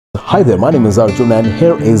Hi there, my name is Arjuna and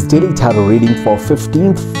here is Daily Tarot reading for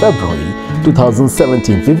 15th February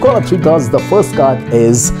 2017. We've got 3 cards. The first card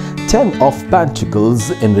is 10 of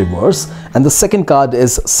Pentacles in reverse, and the second card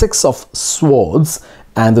is 6 of Swords,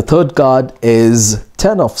 and the third card is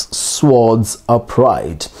 10 of Swords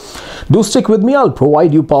upright. Do stick with me. I'll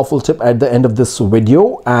provide you a powerful tip at the end of this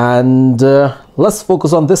video, and let's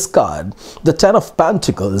focus on this card, the 10 of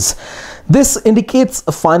Pentacles. This indicates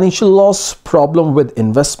a financial loss, problem with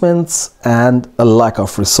investments, and a lack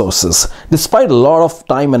of resources. Despite a lot of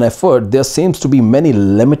time and effort, there seems to be many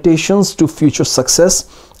limitations to future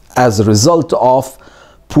success as a result of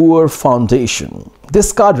poor foundation.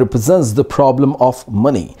 This card represents the problem of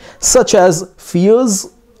money, such as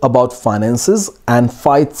fears about finances and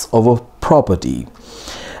fights over property,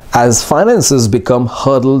 as finances become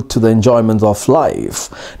hurdle to the enjoyment of life.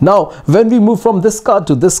 Now, when we move from this card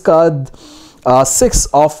to this card, 6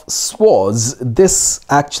 of Swords, this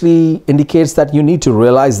actually indicates that you need to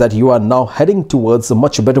realize that you are now heading towards a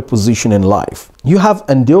much better position in life. You have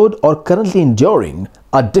endured or currently enduring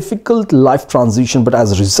a difficult life transition, but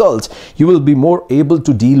as a result, you will be more able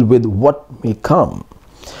to deal with what may come.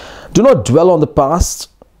 Do not dwell on the past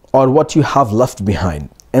or what you have left behind.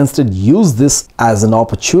 Instead, use this as an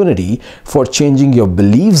opportunity for changing your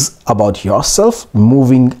beliefs about yourself,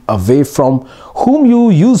 moving away from whom you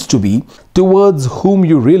used to be towards whom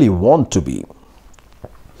you really want to be.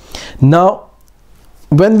 Now,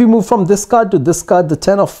 when we move from this card to this card, the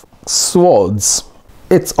 10 of Swords,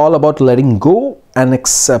 it's all about letting go and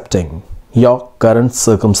accepting your current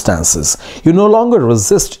circumstances. You no longer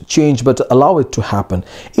resist change but allow it to happen.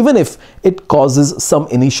 Even if it causes some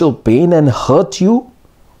initial pain and hurt you,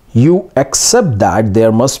 you accept that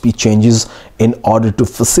there must be changes in order to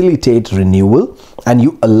facilitate renewal, and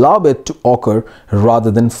you allow it to occur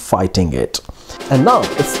rather than fighting it. And now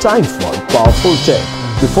it's time for a powerful tip.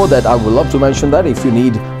 Before that, I would love to mention that if you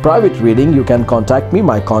need private reading, you can contact me.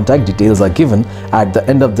 My contact details are given at the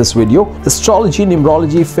end of this video. Astrology,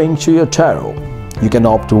 numerology, feng shui, or tarot. You can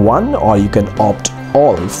opt one or you can opt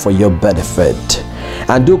all for your benefit.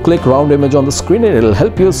 And do click round image on the screen and it'll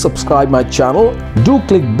help you subscribe my channel. Do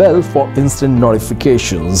click bell for instant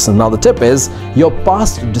notifications. Now the tip is, your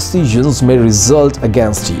past decisions may result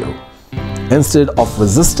against you. Instead of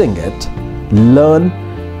resisting it, learn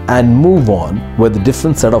and move on with a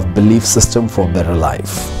different set of belief system for a better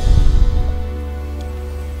life.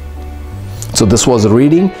 So this was a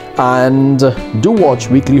reading, and do watch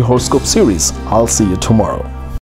weekly horoscope series. I'll see you tomorrow.